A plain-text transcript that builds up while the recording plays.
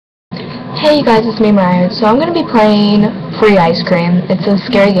Hey you guys, it's me Mariah. So I'm gonna be playing Free Ice Cream. It's a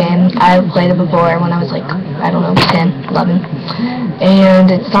scary game. I've played it before when I was like, I don't know, 10, 11. And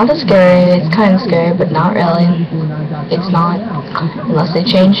it's not that scary. It's kind of scary, but not really. It's not, unless they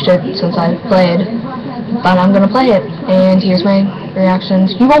changed it since I've played. But I'm gonna play it, and here's my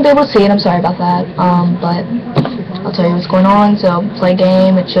reactions. You won't be able to see it, I'm sorry about that. But I'll tell you what's going on. So play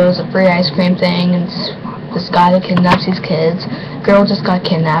game. It shows a free ice cream thing, and it's this guy that kidnaps these kids. Girl just got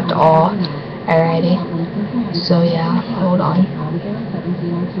kidnapped. Alrighty. So yeah, hold on.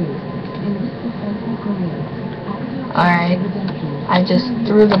 Alright. I just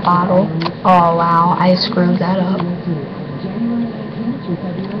threw the bottle. Oh wow, I screwed that up.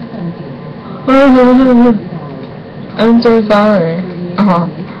 I'm so sorry.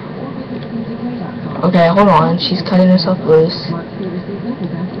 Okay, hold on. She's cutting herself loose.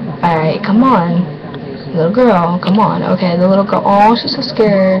 Alright, come on. Little girl, come on. Okay, the little girl. Oh, she's so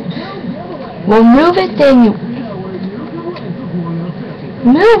scared. Well, move it then, you.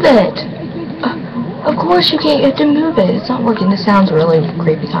 Move it! Of course you can't. You have to move it. It's not working. This sounds really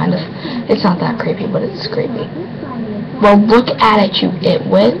creepy, kind of. It's not that creepy, but it's creepy. Well, look at it, you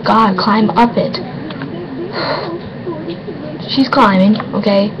itwit. God, climb up it. She's climbing,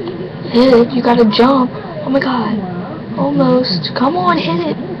 okay? Hit it. You gotta jump. Oh my god. Almost. Come on,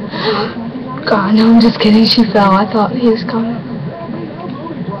 hit it. God, no, I'm just kidding. She fell. I thought he was coming.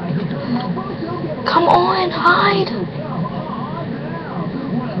 Come on, hide.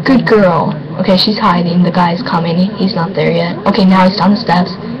 Good girl. Okay, she's hiding. The guy's coming. He's not there yet. Okay, now he's on the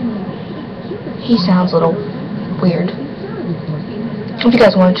steps. He sounds a little weird. If you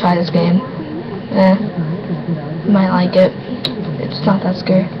guys want to try this game, you might like it. It's not that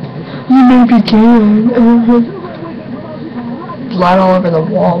scary. You maybe can. Blood all over the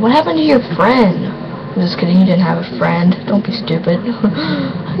wall. What happened to your friend? I'm just kidding, you didn't have a friend. Don't be stupid.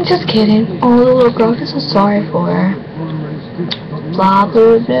 I'm just kidding. Oh, the little girl, I'm so sorry for her. Blah,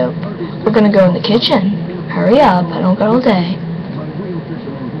 blah, blah. We're gonna go in the kitchen. Hurry up, I don't got all day.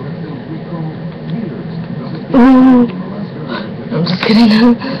 Ooh. I'm just kidding.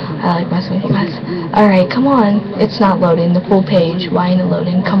 I like messing with you guys. Alright, come on. It's not loading, the full page. Why ain't it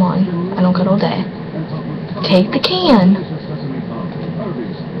loading? Come on. I don't got all day. Take the can.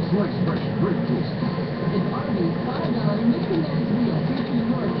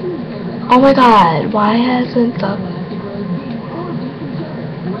 Oh my god, why hasn't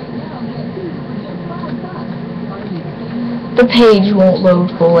the page won't load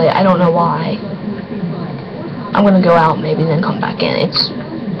fully? I don't know why. I'm gonna go out maybe then come back in.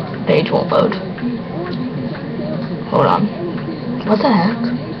 The page won't load. Hold on. What the heck?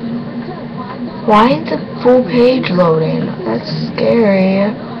 Why is the full page loading? That's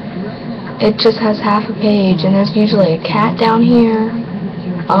scary. It just has half a page and there's usually a cat down here.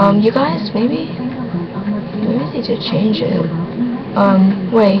 You guys, maybe they should change it.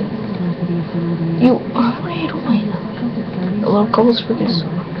 Wait. What are you doing? The little girl's freaking.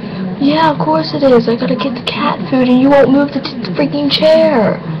 Yeah, of course it is. I gotta get the cat food and you won't move the freaking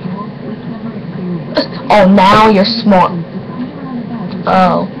chair. Oh, now you're smart.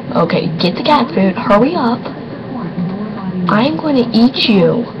 Oh, okay. Get the cat food. Hurry up. I'm going to eat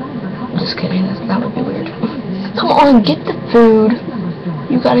you. I'm just kidding. That would be weird. Come on, get the food.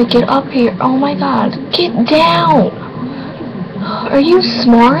 You gotta get up here. Oh my god. Get down. Are you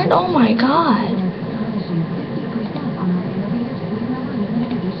smart? Oh my god.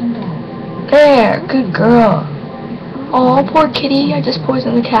 There. Good girl. Oh, poor kitty. I just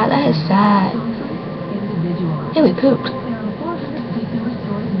poisoned the cat. That is sad. Hey, we pooped.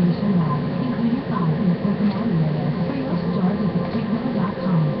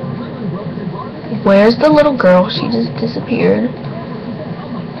 Where's the little girl? She just disappeared.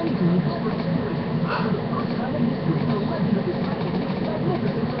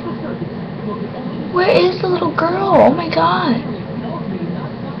 Where is the little girl? Oh my god.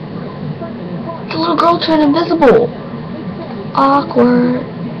 The little girl turned invisible. Awkward.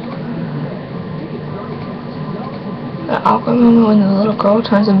 An awkward moment when the little girl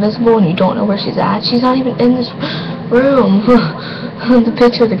turns invisible and you don't know where she's at. She's not even in this room. The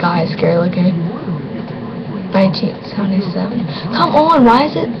picture of the guy is scary looking. 1977. Come on, why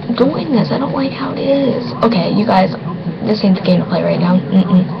is it doing this? I don't like how it is. Okay, you guys, this ain't the game to play right now.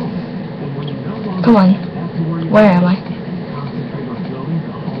 Come on. Where am I?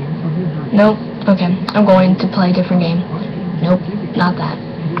 Nope. Okay, I'm going to play a different game. Nope, not that.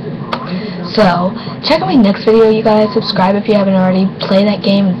 So, check out my next video, you guys. Subscribe if you haven't already. Play that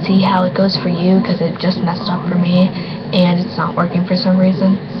game and see how it goes for you, because it just messed up for me, and it's not working for some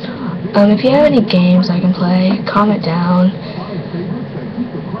reason. If you have any games I can play, comment down.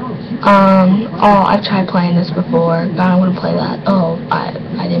 Oh, I've tried playing this before, but I don't want to play that. Oh, I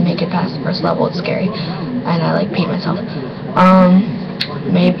didn't make it past the first level. It's scary, and I like peed myself.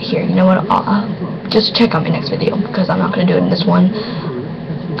 Maybe here. You know what? I'll just check out my next video because I'm not gonna do it in this one.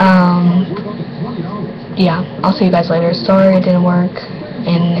 Yeah, I'll see you guys later. Sorry it didn't work,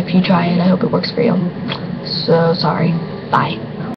 and if you try it, I hope it works for you. So sorry. Bye.